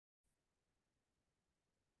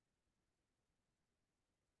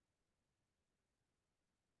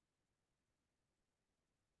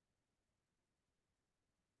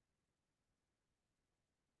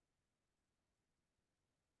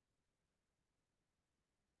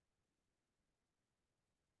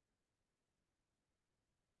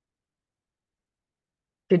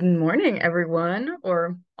Good morning, everyone,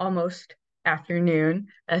 or almost afternoon.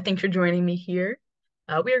 Thanks for joining me here.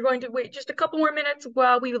 We are going to wait just a couple more minutes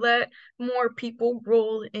while we let more people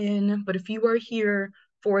roll in. But if you are here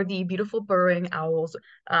for the beautiful Burrowing Owls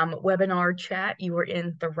webinar chat, you are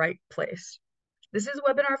in the right place. This is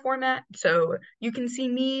webinar format, so you can see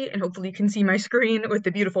me and hopefully you can see my screen with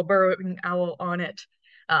the beautiful Burrowing Owl on it,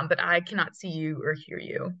 but I cannot see you or hear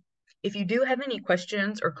you. If you do have any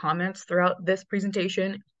questions or comments throughout this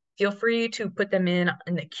presentation, feel free to put them in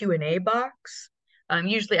the Q&A box.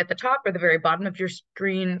 Usually at the top or the very bottom of your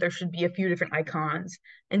screen, there should be a few different icons,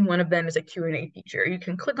 and one of them is a Q&A feature. You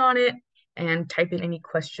can click on it and type in any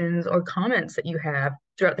questions or comments that you have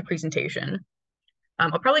throughout the presentation.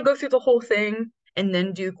 I'll probably go through the whole thing and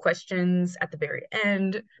then do questions at the very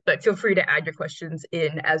end, but feel free to add your questions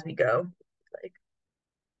in as we go. Like,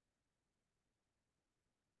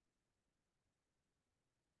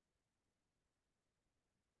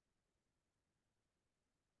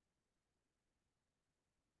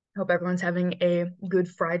 hope everyone's having a good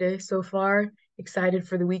Friday so far. Excited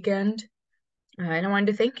for the weekend. And I wanted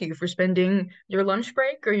to thank you for spending your lunch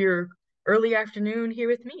break or your early afternoon here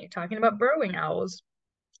with me talking about burrowing owls.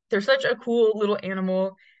 They're such a cool little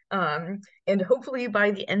animal. And hopefully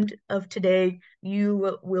by the end of today,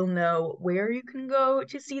 you will know where you can go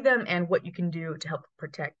to see them and what you can do to help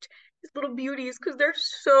protect these little beauties because they're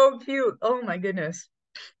so cute. Oh my goodness.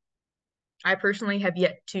 I personally have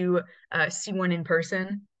yet to see one in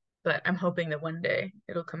person, but I'm hoping that one day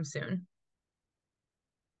it'll come soon.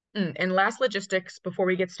 And last logistics before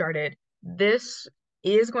we get started. This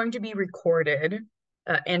is going to be recorded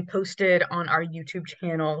and posted on our YouTube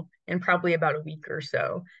channel in probably about a week or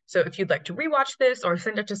so. So if you'd like to rewatch this or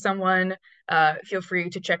send it to someone, feel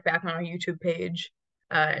free to check back on our YouTube page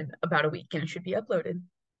in about a week and it should be uploaded.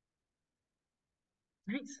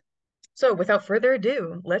 Nice. So without further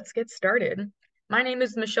ado, let's get started. My name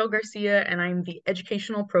is Michelle Garcia, and I'm the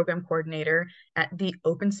Educational Program Coordinator at the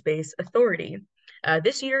Open Space Authority.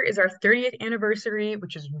 This year is our 30th anniversary,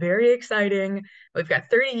 which is very exciting. We've got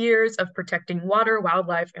 30 years of protecting water,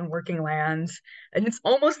 wildlife, and working lands, and it's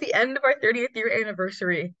almost the end of our 30th year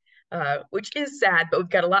anniversary, which is sad, but we've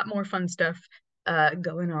got a lot more fun stuff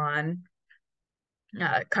going on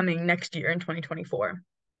coming next year in 2024.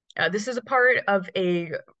 This is a part of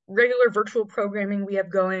a regular virtual programming we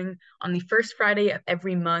have going on the first Friday of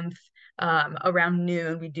every month around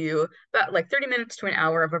noon. We do about like 30 minutes to an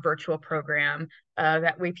hour of a virtual program.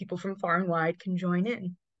 That way people from far and wide can join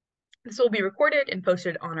in. This will be recorded and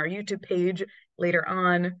posted on our YouTube page later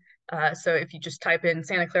on. So if you just type in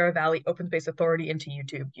Santa Clara Valley Open Space Authority into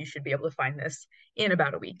YouTube, you should be able to find this in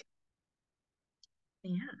about a week.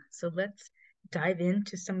 Yeah, so let's dive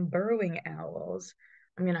into some burrowing owls.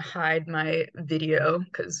 I'm gonna hide my video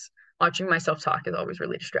because watching myself talk is always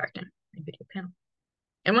really distracting. My video panel.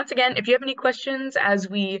 And once again, if you have any questions as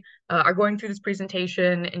we are going through this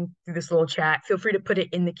presentation and through this little chat, feel free to put it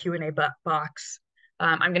in the Q&A box.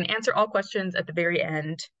 I'm going to answer all questions at the very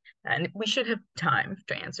end, and we should have time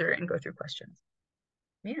to answer and go through questions.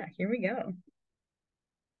 Yeah, here we go.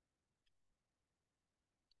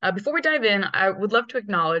 Before we dive in, I would love to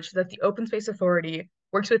acknowledge that the Open Space Authority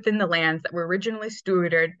works within the lands that were originally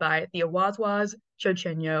stewarded by the Awaswas,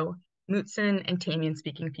 Chochenyo, Mutsun, and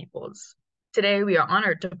Tamian-speaking peoples. Today, we are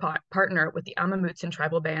honored to partner with the Amamutsun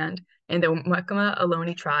tribal band and the Mwekma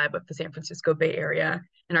Ohlone tribe of the San Francisco Bay Area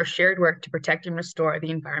in our shared work to protect and restore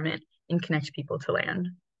the environment and connect people to land.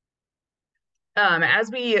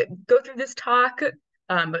 As we go through this talk,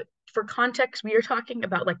 for context, we are talking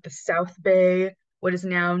about like the South Bay, what is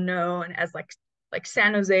now known as like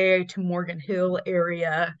San Jose to Morgan Hill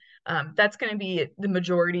area. That's going to be the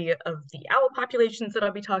majority of the owl populations that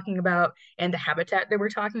I'll be talking about and the habitat that we're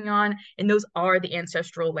talking on. And those are the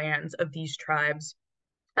ancestral lands of these tribes.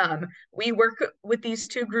 We work with these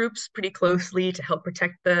two groups pretty closely to help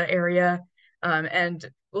protect the area. And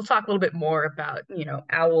we'll talk a little bit more about,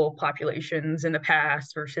 owl populations in the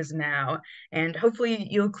past versus now. And hopefully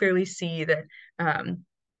you'll clearly see that,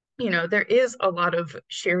 there is a lot of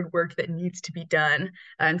shared work that needs to be done.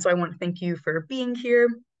 And so I want to thank you for being here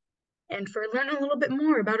and for learning a little bit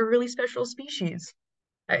more about a really special species.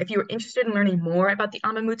 If you are interested in learning more about the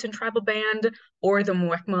Amamutsun tribal band or the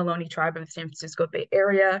Mwekma Ohlone tribe of the San Francisco Bay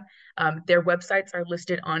Area, their websites are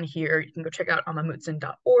listed on here. You can go check out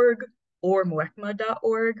amamutsun.org or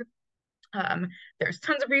mwekma.org. There's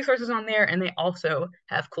tons of resources on there, and they also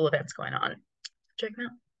have cool events going on. Check them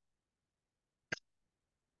out.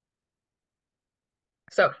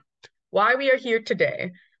 So, why we are here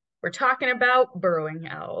today. We're talking about burrowing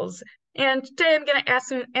owls. And today I'm going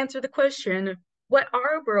to answer the question, what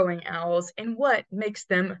are burrowing owls and what makes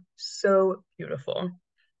them so beautiful?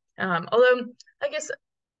 Although I guess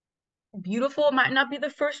beautiful might not be the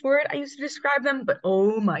first word I use to describe them, but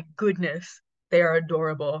oh my goodness, they are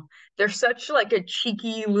adorable. They're such like a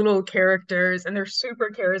cheeky little characters and they're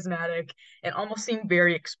super charismatic and almost seem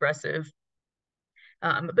very expressive.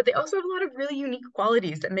 But they also have a lot of really unique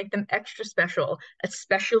qualities that make them extra special,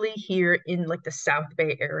 especially here in like the South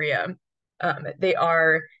Bay area. They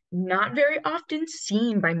are not very often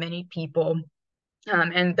seen by many people,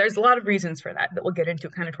 and there's a lot of reasons for that we'll get into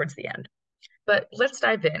kind of towards the end. But let's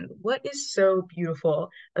dive in. What is so beautiful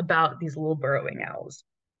about these little burrowing owls?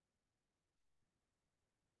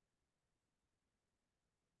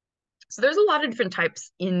 So there's a lot of different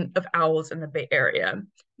types of owls in the Bay Area,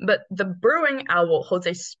 but the burrowing owl holds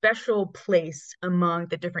a special place among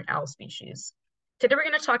the different owl species. Today we're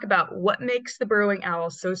going to talk about what makes the burrowing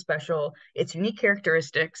owl so special, its unique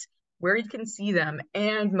characteristics, where you can see them,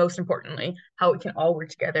 and most importantly, how we can all work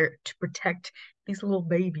together to protect these little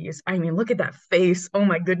babies. I mean, look at that face. Oh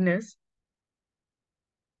my goodness.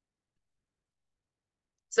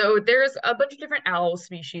 So there's a bunch of different owl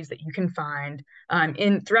species that you can find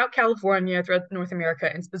in throughout California, throughout North America,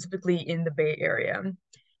 and specifically in the Bay Area.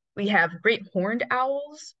 We have great horned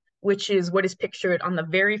owls, which is what is pictured on the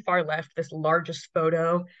very far left. This largest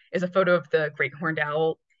photo is a photo of the great horned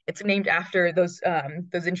owl. It's named after those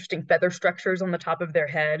interesting feather structures on the top of their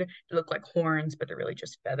head. They look like horns, but they're really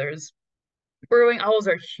just feathers. Burrowing owls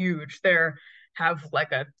are huge. They're have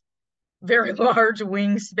like a very large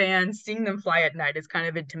wingspan. Seeing them fly at night is kind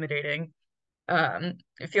of intimidating.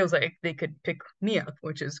 It feels like they could pick me up,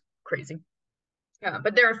 which is crazy.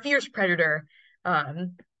 But they're a fierce predator.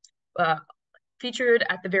 Um, uh, Featured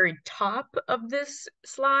at the very top of this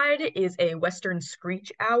slide is a Western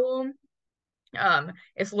screech owl.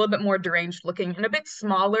 It's a little bit more deranged looking and a bit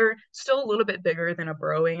smaller, still a little bit bigger than a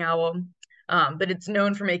burrowing owl. But it's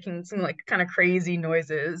known for making some like kind of crazy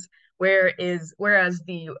noises. Whereas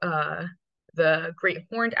the great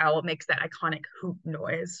horned owl makes that iconic hoot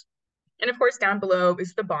noise. And of course, down below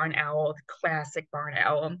is the barn owl, the classic barn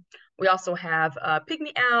owl. We also have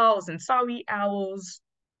pygmy owls and saw-whet owls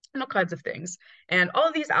and all kinds of things. And all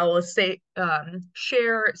of these owls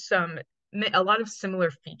share a lot of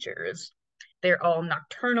similar features. They're all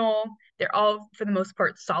nocturnal. They're all, for the most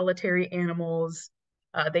part, solitary animals.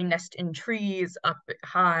 They nest in trees up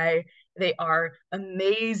high. They are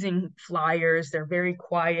amazing flyers. They're very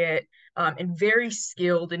quiet and very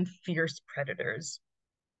skilled and fierce predators.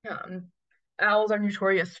 Um, Owls are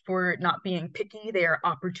notorious for not being picky. They are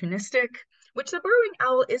opportunistic, which the burrowing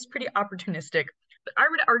owl is pretty opportunistic. But I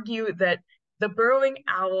would argue that the burrowing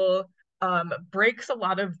owl breaks a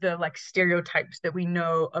lot of the like stereotypes that we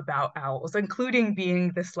know about owls, including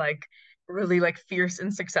being this like really like fierce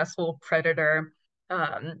and successful predator.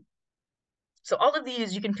 Um, so all of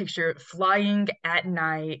these you can picture flying at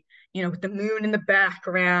night, with the moon in the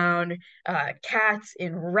background. Cats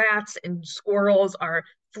and rats and squirrels are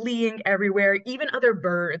fleeing everywhere. Even other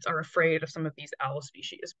birds are afraid of some of these owl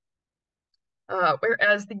species.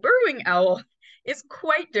 Whereas the burrowing owl is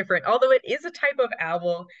quite different, although it is a type of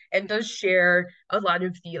owl and does share a lot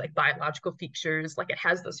of the like biological features, like it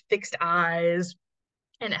has those fixed eyes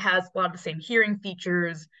and it has a lot of the same hearing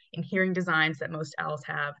features and hearing designs that most owls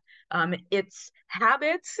have. Its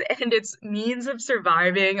habits and its means of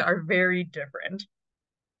surviving are very different.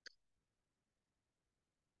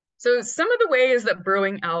 So some of the ways that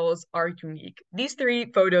burrowing owls are unique. These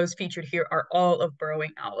three photos featured here are all of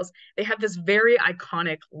burrowing owls. They have this very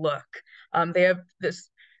iconic look. They have this,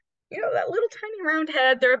 that little tiny round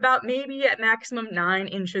head. They're about maybe at maximum 9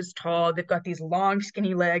 inches tall. They've got these long,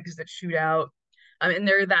 skinny legs that shoot out. And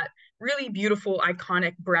they're that really beautiful,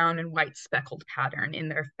 iconic brown and white speckled pattern in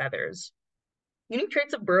their feathers. Unique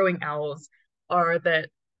traits of burrowing owls are that,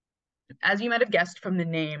 as you might have guessed from the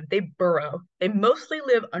name, they burrow. They mostly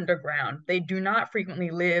live underground. They do not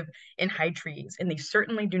frequently live in high trees, and they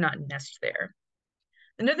certainly do not nest there.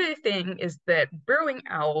 Another thing is that burrowing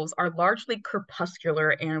owls are largely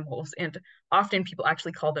crepuscular animals, and often people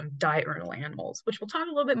actually call them diurnal animals, which we'll talk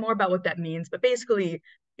a little bit more about what that means. But basically,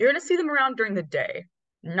 you're going to see them around during the day,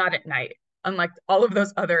 not at night, unlike all of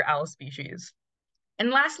those other owl species. And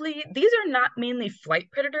lastly, these are not mainly flight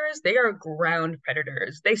predators, they are ground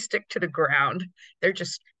predators. They stick to the ground. They're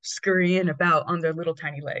just scurrying about on their little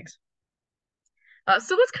tiny legs.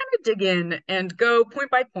 So let's kind of dig in and go point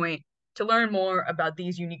by point to learn more about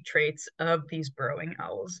these unique traits of these burrowing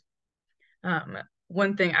owls.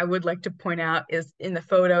 One thing I would like to point out is in the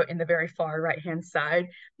photo in the very far right-hand side,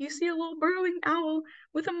 you see a little burrowing owl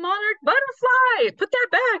with a monarch butterfly. Put that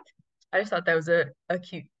back. I just thought that was a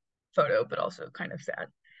cute photo, but also kind of sad.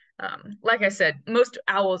 Like I said, most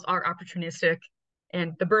owls are opportunistic,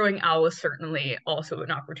 and the burrowing owl is certainly also an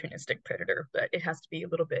opportunistic predator, but it has to be a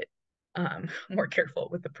little bit more careful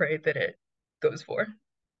with the prey that it goes for.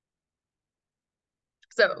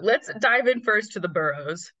 So let's dive in first to the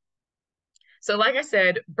burrows. So, like I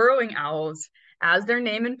said, burrowing owls, as their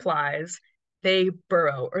name implies, they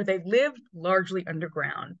burrow or they live largely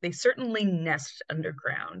underground. They certainly nest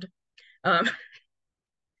underground. Um,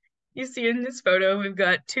 you see in this photo, we've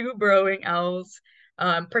got two burrowing owls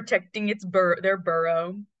protecting their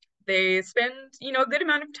burrow. They spend, a good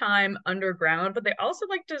amount of time underground, but they also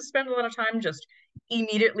like to spend a lot of time just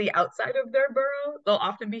immediately outside of their burrow. They'll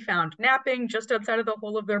often be found napping just outside of the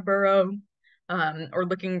hole of their burrow, or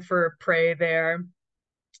looking for prey there.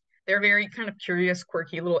 They're very kind of curious,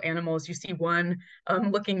 quirky little animals. You see one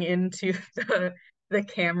looking into the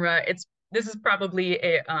camera. This is probably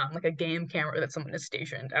a like a game camera that someone has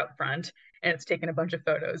stationed out front, and it's taking a bunch of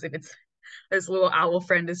photos. And it's this little owl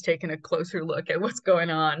friend is taking a closer look at what's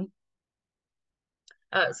going on.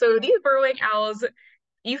 So these burrowing owls,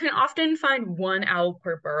 you can often find one owl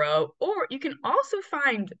per burrow, or you can also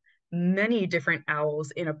find many different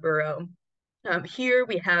owls in a burrow. Here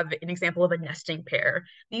we have an example of a nesting pair.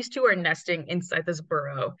 These two are nesting inside this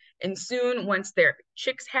burrow, and soon, once their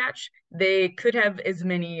chicks hatch, they could have as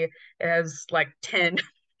many as like 10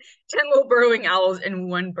 little burrowing owls in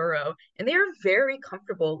one burrow, and they are very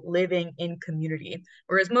comfortable living in community.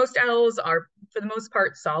 Whereas most owls are, for the most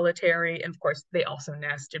part, solitary, and of course, they also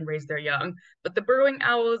nest and raise their young. But the burrowing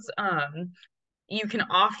owls, you can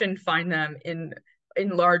often find them in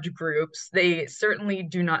large groups. They certainly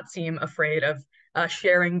do not seem afraid of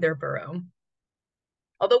sharing their burrow.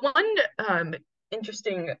 Although one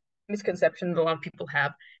interesting misconception that a lot of people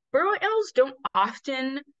have, burrow owls don't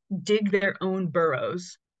often dig their own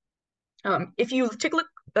burrows. If you take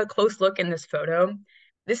a close look in this photo,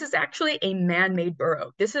 this is actually a man-made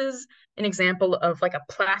burrow. This is an example of like a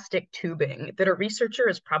plastic tubing that a researcher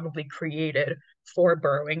has probably created for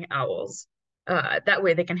burrowing owls. That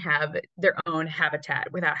way they can have their own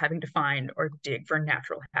habitat without having to find or dig for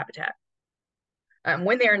natural habitat.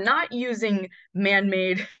 When they are not using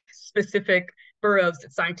man-made specific burrows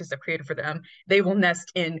that scientists have created for them, they will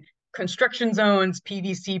nest in construction zones,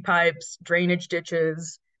 PVC pipes, drainage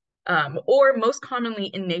ditches, or most commonly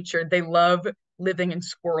in nature, they love living in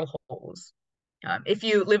squirrel holes. If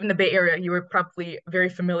you live in the Bay Area, you are probably very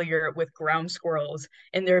familiar with ground squirrels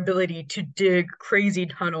and their ability to dig crazy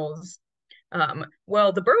tunnels.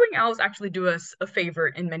 Well, the burrowing owls actually do us a favor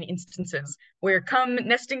in many instances, where come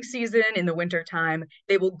nesting season in the winter time,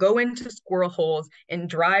 they will go into squirrel holes and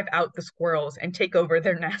drive out the squirrels and take over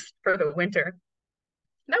their nest for the winter.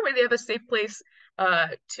 That way they have a safe place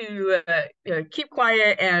to keep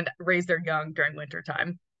quiet and raise their young during winter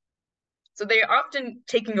time. So they are often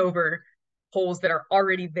taking over holes that are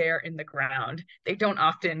already there in the ground. They don't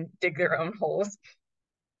often dig their own holes.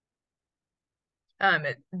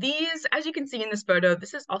 These, as you can see in this photo,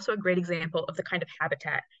 this is also a great example of the kind of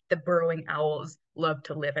habitat that burrowing owls love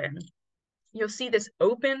to live in. You'll see this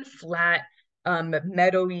open, flat,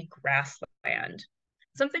 meadowy grassland.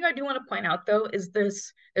 Something I do want to point out though is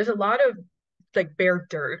there's a lot of like bare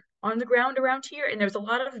dirt on the ground around here, and there's a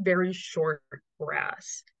lot of very short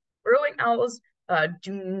grass. Burrowing owls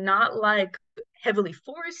do not like heavily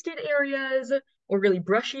forested areas or really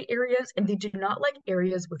brushy areas, and they do not like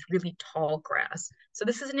areas with really tall grass. So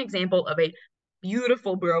this is an example of a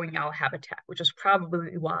beautiful burrowing owl habitat, which is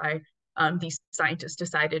probably why these scientists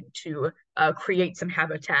decided to create some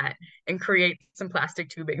habitat and create some plastic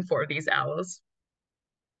tubing for these owls.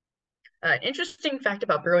 Interesting fact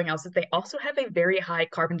about burrowing owls is they also have a very high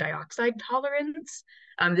carbon dioxide tolerance.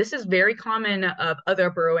 This is very common of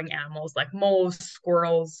other burrowing animals like moles,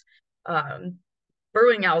 squirrels.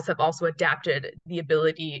 Burrowing owls have also adapted the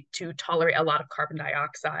ability to tolerate a lot of carbon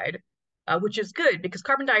dioxide, which is good because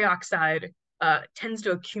carbon dioxide tends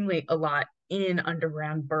to accumulate a lot in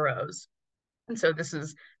underground burrows. And so this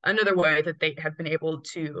is another way that they have been able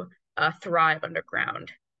to thrive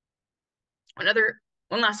underground.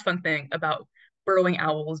 One last fun thing about burrowing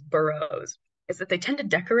owls' burrows is that they tend to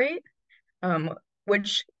decorate,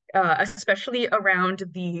 which especially around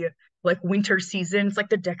the like winter season, it's like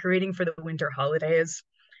the decorating for the winter holidays.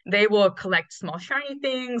 They will collect small shiny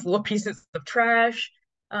things, little pieces of trash,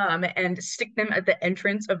 and stick them at the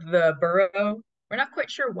entrance of the burrow. We're not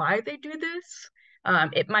quite sure why they do this.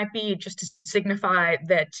 It might be just to signify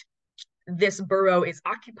that this burrow is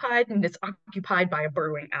occupied and it's occupied by a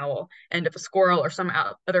burrowing owl. And if a squirrel or some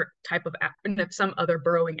other type of, and if some other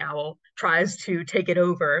burrowing owl tries to take it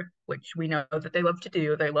over, which we know that they love to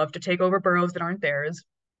do, they love to take over burrows that aren't theirs.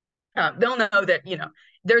 they'll know that,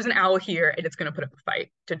 there's an owl here and it's going to put up a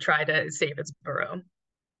fight to try to save its burrow.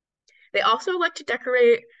 They also like to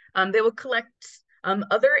decorate. They will collect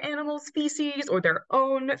other animals' feces or their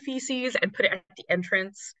own feces and put it at the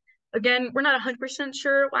entrance. Again, we're not 100%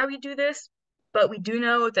 sure why we do this, but we do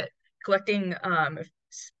know that collecting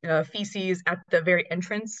feces at the very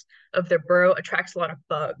entrance of their burrow attracts a lot of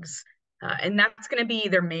bugs. And that's going to be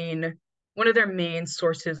one of their main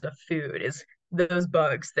sources of food is those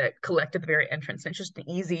bugs that collect at the very entrance. And it's just an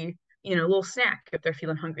easy, little snack if they're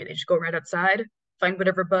feeling hungry. They just go right outside, find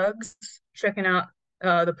whatever bugs, checking out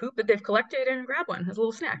the poop that they've collected and grab one as a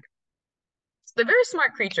little snack. So they're very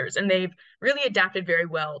smart creatures and they've really adapted very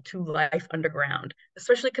well to life underground,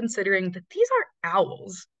 especially considering that these are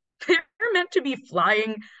owls. They're meant to be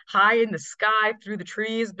flying high in the sky through the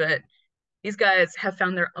trees, but these guys have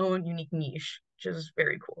found their own unique niche, which is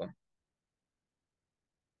very cool.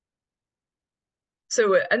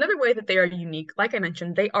 So another way that they are unique, like I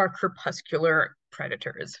mentioned, they are crepuscular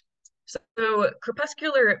predators. So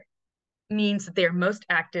crepuscular means that they are most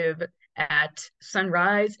active at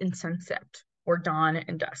sunrise and sunset, or dawn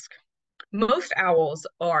and dusk. Most owls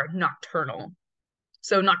are nocturnal.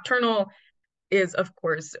 So nocturnal is, of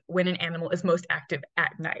course, when an animal is most active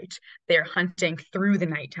at night. They're hunting through the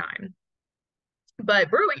nighttime. But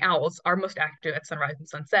burrowing owls are most active at sunrise and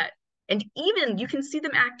sunset. And even you can see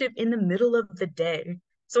them active in the middle of the day.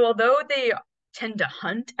 So although they tend to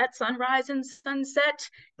hunt at sunrise and sunset,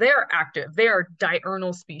 they are active. They are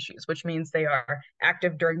diurnal species, which means they are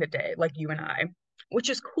active during the day, like you and I, which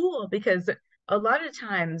is cool because a lot of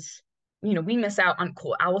times, we miss out on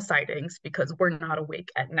cool owl sightings because we're not awake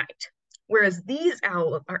at night. Whereas these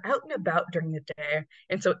owls are out and about during the day.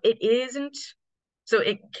 And so it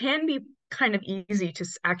can be kind of easy to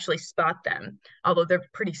actually spot them, although they're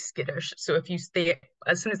pretty skittish. So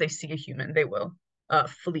as soon as they see a human, they will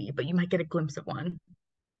flee, but you might get a glimpse of one.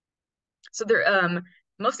 So they're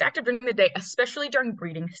most active during the day, especially during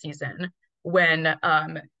breeding season when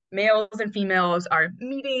males and females are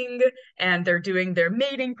meeting and they're doing their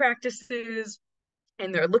mating practices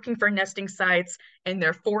and they're looking for nesting sites and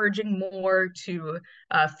they're foraging more to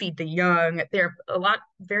feed the young. They're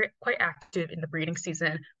quite active in the breeding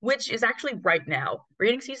season, which is actually right now.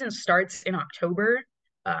 Breeding season starts in October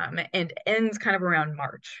and ends kind of around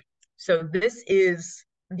March. So this is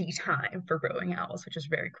the time for burrowing owls, which is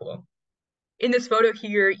very cool. In this photo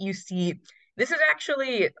here, you see, this is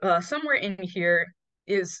actually somewhere in here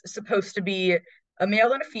is supposed to be a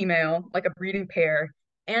male and a female, like a breeding pair,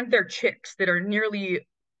 and their chicks that are nearly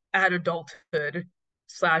at adulthood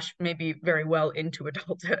slash maybe very well into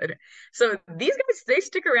adulthood. So these guys, they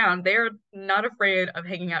stick around. They're not afraid of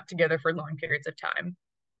hanging out together for long periods of time.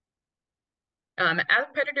 As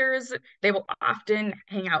predators, they will often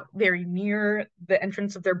hang out very near the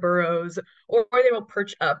entrance of their burrows, or they will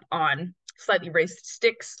perch up on slightly raised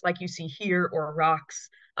sticks like you see here, or rocks,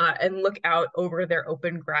 and look out over their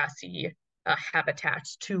open grassy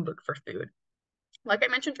habitats to look for food. Like I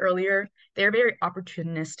mentioned earlier, they're very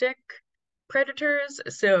opportunistic predators.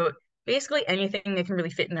 So basically anything they can really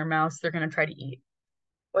fit in their mouths, they're going to try to eat.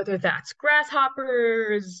 Whether that's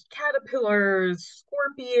grasshoppers, caterpillars,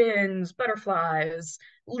 scorpions, butterflies,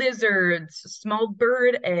 lizards, small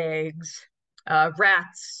bird eggs,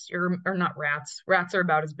 rats, or not rats. Rats are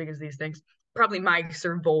about as big as these things. Probably mice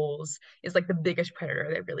or voles is like the biggest predator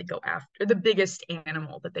they really go after, the biggest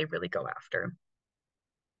animal that they really go after.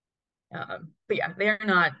 But yeah,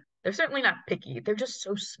 they're certainly not picky. They're just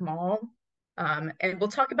so small. And we'll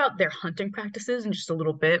talk about their hunting practices in just a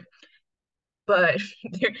little bit. But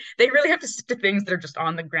they really have to stick to things that are just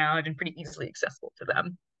on the ground and pretty easily accessible to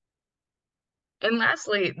them. And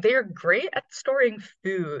lastly, they're great at storing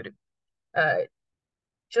food. Uh,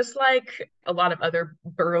 just like a lot of other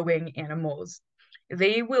burrowing animals,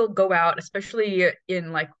 they will go out, especially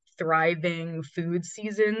in like thriving food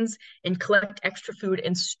seasons, and collect extra food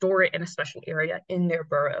and store it in a special area in their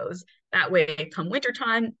burrows. That way, come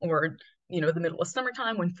wintertime or the middle of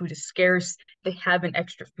summertime when food is scarce, they have an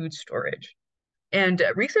extra food storage. And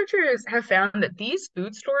researchers have found that these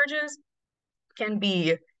food storages can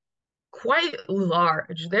be quite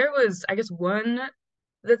large. There was, I guess, one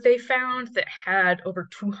that they found that had over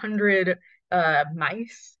 200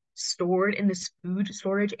 mice stored in this food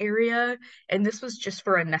storage area. And this was just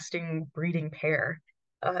for a nesting breeding pair.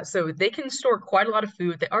 So they can store quite a lot of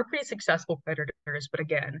food. They are pretty successful predators, but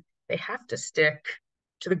again, they have to stick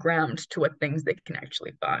to the ground to what things they can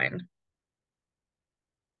actually find.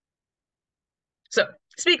 So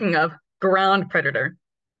speaking of ground predator,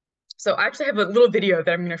 so I actually have a little video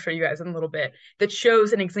that I'm going to show you guys in a little bit that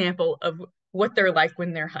shows an example of what they're like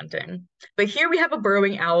when they're hunting. But here we have a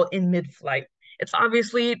burrowing owl in mid-flight. It's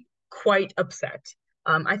obviously quite upset.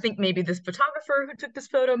 I think maybe this photographer who took this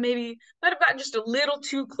photo maybe might have gotten just a little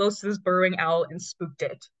too close to this burrowing owl and spooked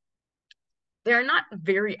it. They're not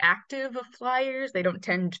very active flyers. They don't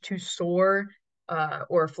tend to soar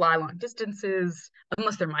or fly long distances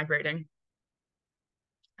unless they're migrating.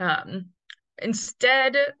 Um,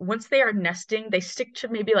 Instead, once they are nesting, they stick to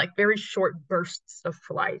maybe like very short bursts of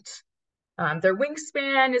flight. Their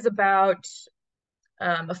wingspan is about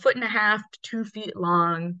a foot and a half to 2 feet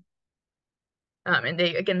long. And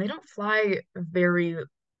they don't fly very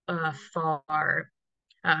far.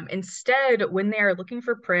 Instead, when they are looking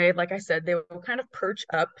for prey, like I said, they will kind of perch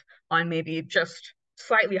up on maybe just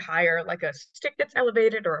slightly higher, like a stick that's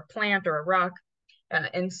elevated or a plant or a rock,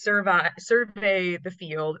 and survey the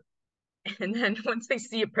field. And then once they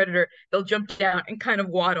see a predator, they'll jump down and kind of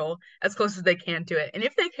waddle as close as they can to it. And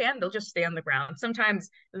if they can, they'll just stay on the ground.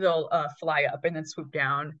 Sometimes they'll fly up and then swoop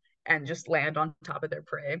down and just land on top of their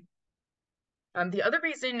prey. The other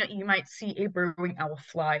reason you might see a burrowing owl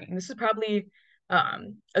flying, this is probably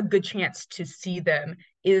a good chance to see them,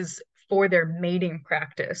 is for their mating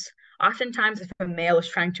practice. Oftentimes, if a male is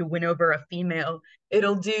trying to win over a female,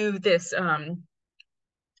 it'll do this.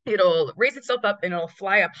 It'll raise itself up and it'll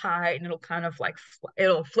fly up high and it'll kind of like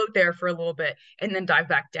it'll float there for a little bit and then dive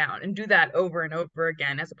back down and do that over and over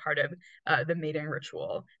again as a part of the mating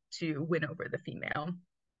ritual to win over the female.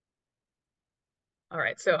 All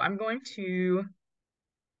right, so I'm going to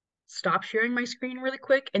stop sharing my screen really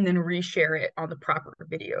quick and then reshare it on the proper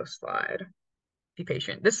video slide. Be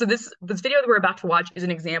patient. This video that we're about to watch is an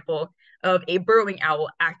example of a burrowing owl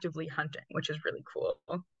actively hunting, which is really cool.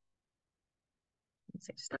 Let's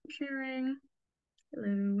say stop sharing.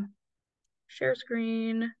 Hello. Share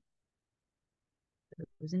screen.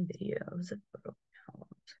 Videos and videos of burrowing owls.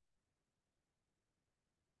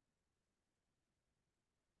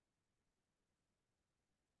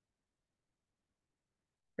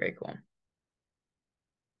 Very cool.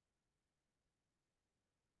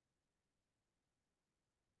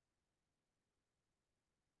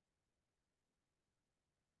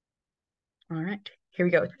 All right, here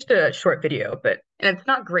we go. Just a short video, and it's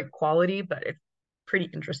not great quality, but it's pretty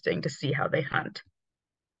interesting to see how they hunt.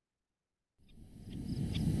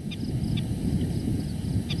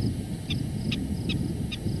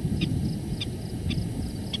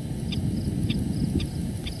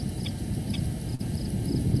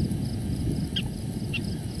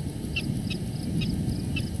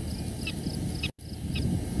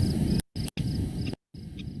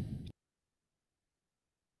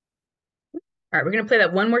 All right, we're gonna play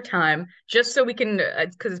that one more time, just so we can,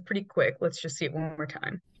 because it's pretty quick. Let's just see it one more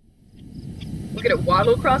time. Look at it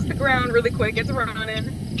waddle across the ground really quick. It's running,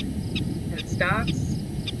 and it stops,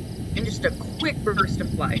 and just a quick burst of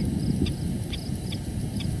flight.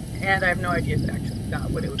 And I have no idea if it actually got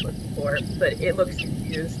what it was looking for, but it looks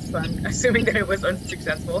confused, so I'm assuming that it was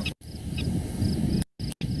unsuccessful.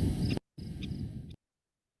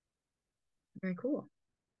 Very cool.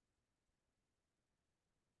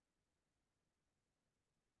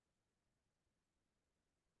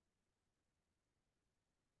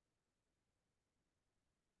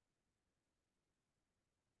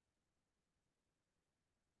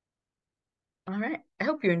 All right. I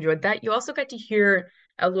hope you enjoyed that. You also got to hear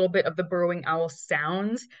a little bit of the burrowing owl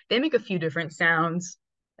sounds. They make a few different sounds,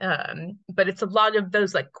 but it's a lot of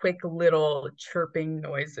those like quick little chirping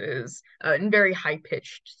noises and very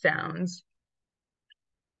high-pitched sounds.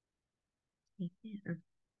 Yeah.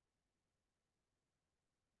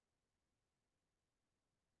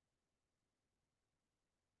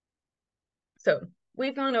 So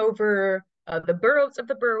we've gone over the burrows of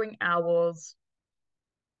the burrowing owls,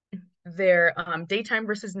 their daytime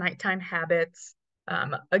versus nighttime habits.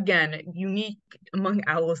 Again, unique among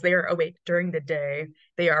owls, they are awake during the day.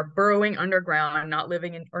 They are burrowing underground, not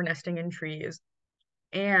living in or nesting in trees.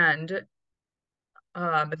 And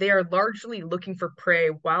they are largely looking for prey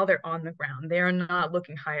while they're on the ground. They are not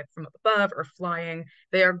looking high up from above or flying.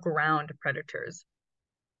 They are ground predators.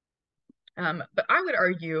 But I would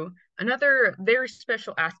argue another very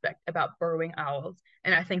special aspect about burrowing owls,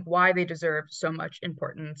 and I think why they deserve so much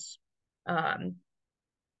importance, um,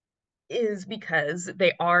 is because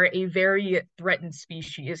they are a very threatened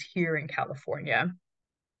species here in California.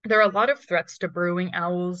 There are a lot of threats to burrowing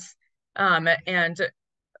owls, and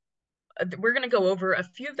we're going to go over a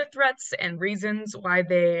few of the threats and reasons why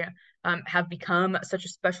they have become such a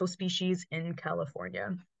special species in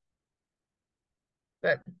California.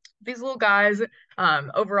 But these little guys,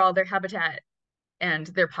 overall, their habitat and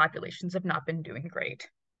their populations have not been doing great.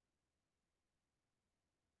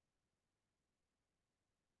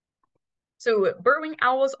 So burrowing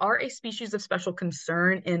owls are a species of special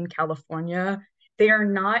concern in California. They are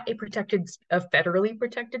not a federally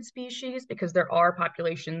protected species because there are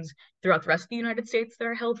populations throughout the rest of the United States that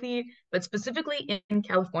are healthy, but specifically in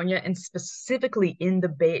California and specifically in the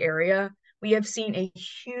Bay Area, we have seen a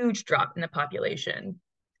huge drop in the population.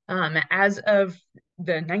 As of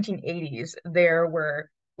the 1980s, there were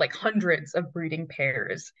like hundreds of breeding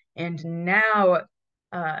pairs, and now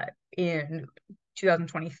in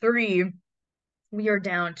 2023, we are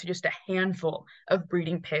down to just a handful of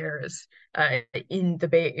breeding pairs in the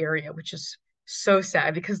Bay Area, which is so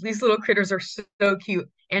sad because these little critters are so cute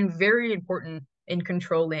and very important in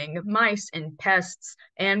controlling mice and pests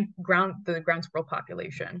and the ground squirrel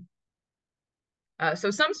population.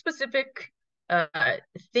 So some specific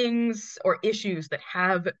things or issues that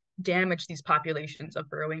have damaged these populations of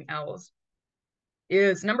burrowing owls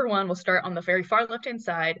is number one, we'll start on the very far left-hand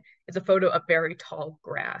side, is a photo of very tall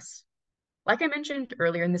grass. Like I mentioned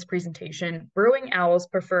earlier in this presentation, burrowing owls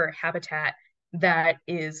prefer habitat that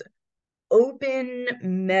is open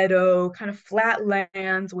meadow, kind of flat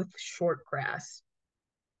lands with short grass.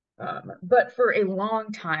 But for a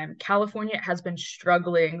long time, California has been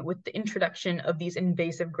struggling with the introduction of these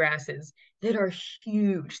invasive grasses that are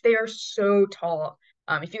huge. They are so tall.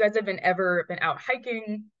 If you guys have ever been out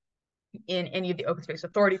hiking in any of the open space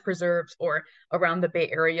authority preserves or around the Bay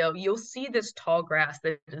Area, you'll see this tall grass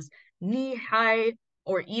that is knee high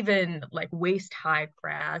or even like waist high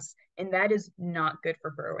grass, and that is not good for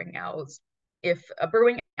burrowing owls. If a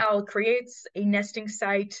burrowing owl creates a nesting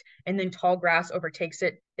site and then tall grass overtakes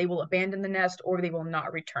it, they will abandon the nest or they will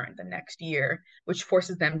not return the next year, which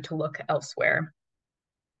forces them to look elsewhere.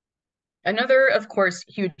 Another, of course,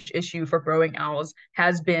 huge issue for burrowing owls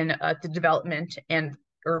has been the development and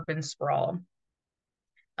urban sprawl.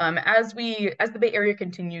 As the Bay Area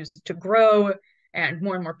continues to grow and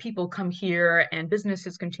more people come here and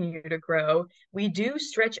businesses continue to grow, we do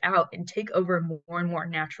stretch out and take over more and more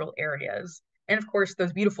natural areas. And of course,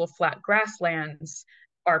 those beautiful flat grasslands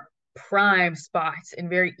are prime spots and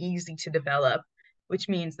very easy to develop, which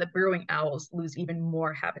means that burrowing owls lose even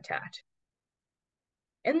more habitat.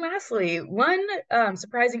 And lastly, one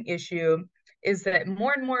surprising issue is that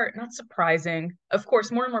more and more, not surprising, of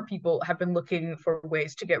course, more and more people have been looking for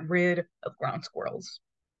ways to get rid of ground squirrels.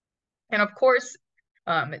 And of course,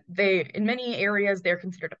 in many areas, they're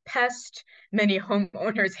considered a pest. Many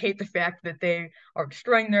homeowners hate the fact that they are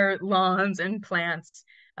destroying their lawns and plants.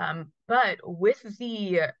 But with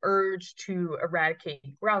the urge to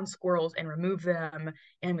eradicate ground squirrels and remove them,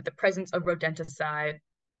 and with the presence of rodenticide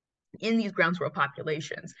in these ground squirrel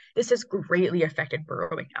populations, this has greatly affected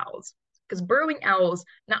burrowing owls. Because burrowing owls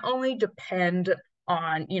not only depend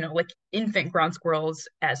on, like infant ground squirrels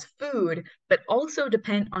as food, but also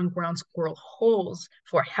depend on ground squirrel holes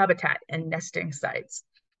for habitat and nesting sites.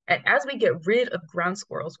 And as we get rid of ground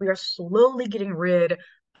squirrels, we are slowly getting rid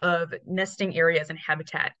of nesting areas and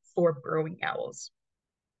habitat for burrowing owls.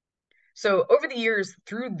 So over the years,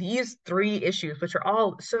 through these three issues, which are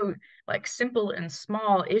all so like simple and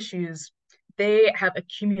small issues, they have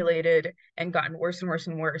accumulated and gotten worse and worse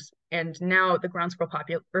and worse. And now the ground squirrel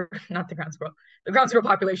not the ground squirrel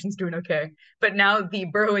population is doing okay. But now the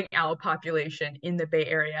burrowing owl population in the Bay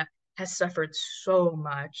Area has suffered so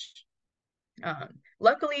much.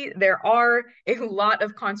 Luckily, there are a lot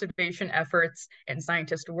of conservation efforts and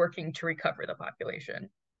scientists working to recover the population.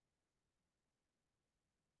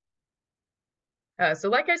 So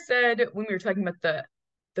like I said, when we were talking about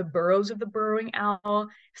the burrows of the burrowing owl,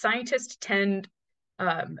 scientists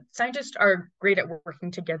are great at working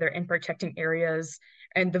together and protecting areas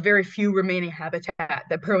and the very few remaining habitat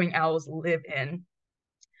that burrowing owls live in.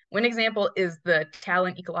 One example is the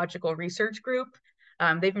Talent Ecological Research Group.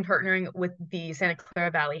 They've been partnering with the Santa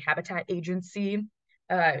Clara Valley Habitat Agency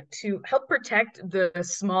to help protect the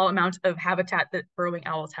small amount of habitat that burrowing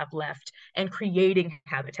owls have left and creating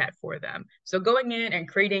habitat for them. So going in and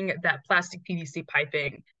creating that plastic PVC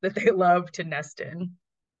piping that they love to nest in.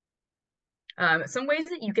 Some ways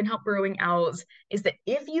that you can help burrowing owls is that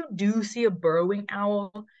if you do see a burrowing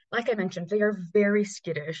owl, like I mentioned, they are very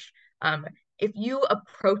skittish. If you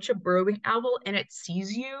approach a burrowing owl and it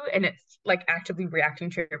sees you and it's like actively reacting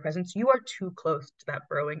to your presence, you are too close to that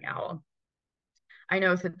burrowing owl. I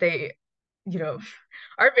know that they,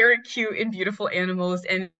 are very cute and beautiful animals,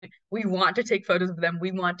 and we want to take photos of them.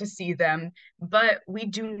 We want to see them, but we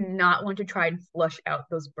do not want to try and flush out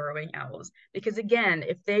those burrowing owls because, again,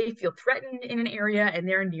 if they feel threatened in an area and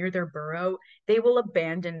they're near their burrow, they will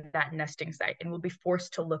abandon that nesting site and will be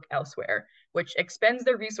forced to look elsewhere, which expends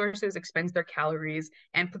their resources, expends their calories,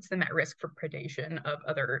 and puts them at risk for predation of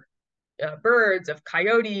other birds, of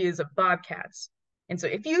coyotes, of bobcats. And so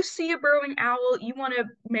if you see a burrowing owl, you want to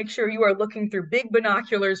make sure you are looking through big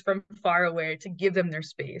binoculars from far away to give them their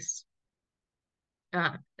space.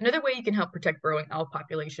 Another way you can help protect burrowing owl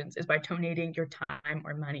populations is by donating your time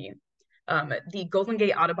or money. The Golden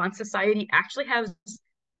Gate Audubon Society actually has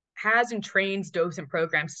and trains docent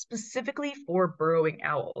programs specifically for burrowing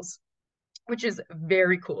owls, which is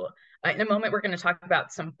very cool. In a moment, we're going to talk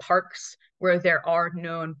about some parks where there are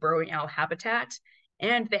known burrowing owl habitat,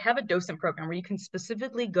 and they have a docent program where you can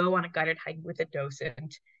specifically go on a guided hike with a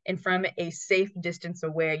docent, and from a safe distance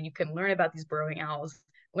away, you can learn about these burrowing owls,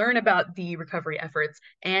 learn about the recovery efforts,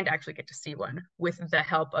 and actually get to see one with the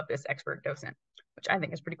help of this expert docent, which I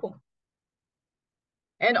think is pretty cool.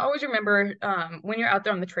 And always remember, when you're out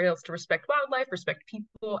there on the trails, to respect wildlife, respect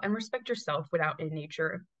people, and respect yourself when out in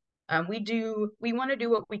nature. We want to do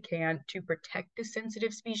what we can to protect the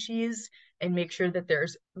sensitive species and make sure that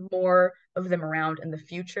there's more of them around in the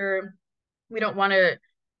future. We don't want to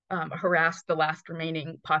harass the last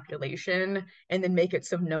remaining population and then make it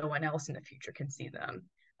so no one else in the future can see them.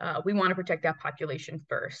 We want to protect that population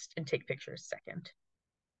first and take pictures second.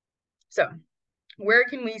 So where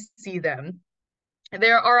can we see them?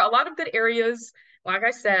 There are a lot of good areas. Like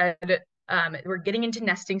I said, we're getting into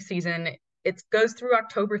nesting season. It goes through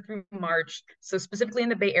October through March. So specifically in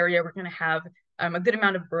the Bay Area, we're going to have a good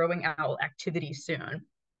amount of burrowing owl activity soon.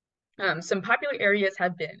 Some popular areas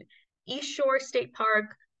have been East Shore State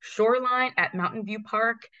Park, Shoreline at Mountain View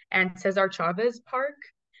Park, and Cesar Chavez Park.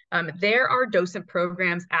 There are docent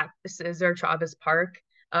programs at Cesar Chavez Park.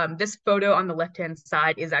 This photo on the left-hand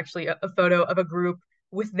side is actually a photo of a group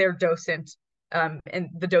with their docent, and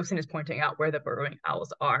the docent is pointing out where the burrowing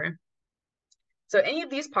owls are. So any of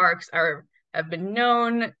these parks have been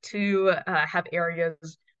known to have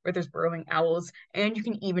areas where there's burrowing owls, and you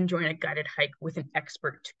can even join a guided hike with an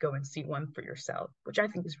expert to go and see one for yourself, which I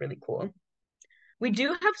think is really cool. We do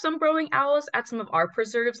have some burrowing owls at some of our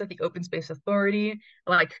preserves at the Open Space Authority,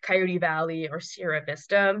 like Coyote Valley or Sierra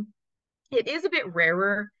Vista. It is a bit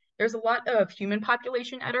rarer. There's a lot of human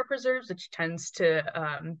population at our preserves, which tends to,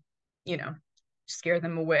 scare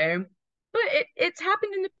them away. But it's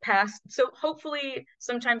happened in the past. So hopefully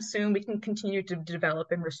sometime soon we can continue to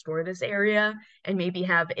develop and restore this area and maybe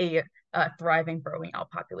have a thriving burrowing owl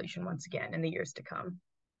population once again in the years to come.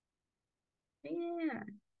 Yeah.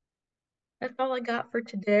 That's all I got for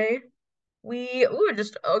today. We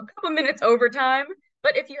just a couple minutes over time,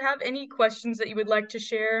 but if you have any questions that you would like to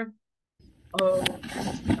share,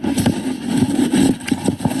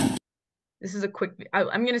 this is a quick,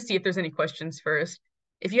 I'm going to see if there's any questions first.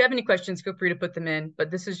 If you have any questions, feel free to put them in,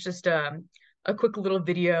 but this is just a quick little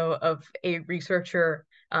video of a researcher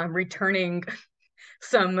returning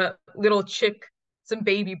some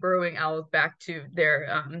baby burrowing owls back to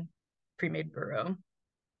their pre-made burrow.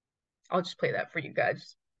 I'll just play that for you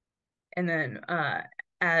guys. And then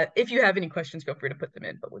if you have any questions, feel free to put them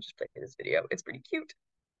in, but we'll just play this video. It's pretty cute.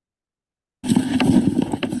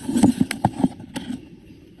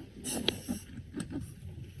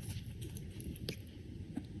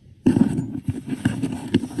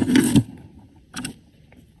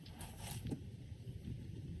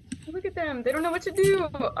 Look at them. They don't know what to do.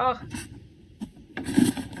 Oh.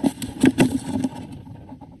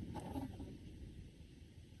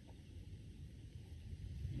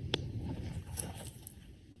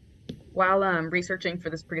 While researching for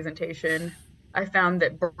this presentation, I found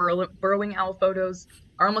that burrowing owl photos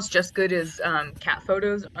are almost just good as cat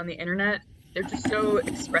photos on the internet. They're just so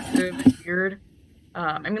expressive and weird.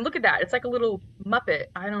 I mean, look at that. It's like a little Muppet.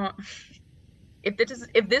 I don't... If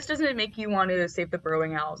this doesn't make you want to save the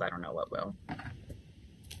burrowing owls, I don't know what will.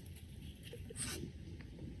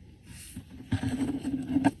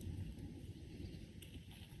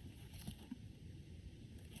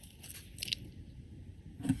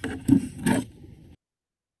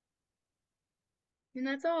 And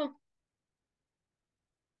that's all.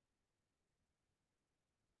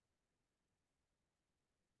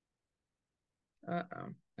 Uh-oh.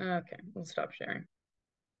 Okay, we'll stop sharing.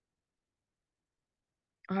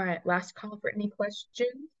 All right, last call for any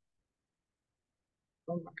questions.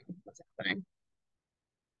 Oh my God, what's happening?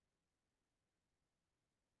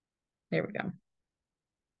 There we go.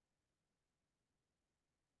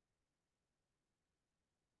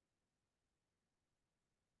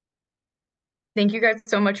 Thank you guys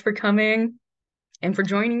so much for coming and for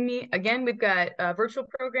joining me. Again, we've got virtual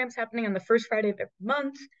programs happening on the first Friday of every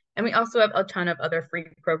month, and we also have a ton of other free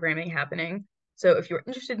programming happening. So if you're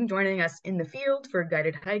interested in joining us in the field for a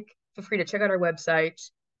guided hike, feel free to check out our website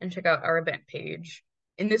and check out our event page.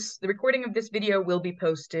 the recording of this video will be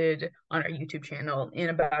posted on our YouTube channel in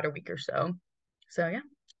about a week or so. So yeah,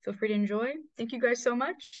 feel free to enjoy. Thank you guys so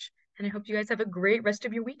much. And I hope you guys have a great rest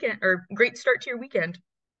of your weekend or great start to your weekend.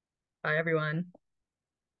 Bye, everyone.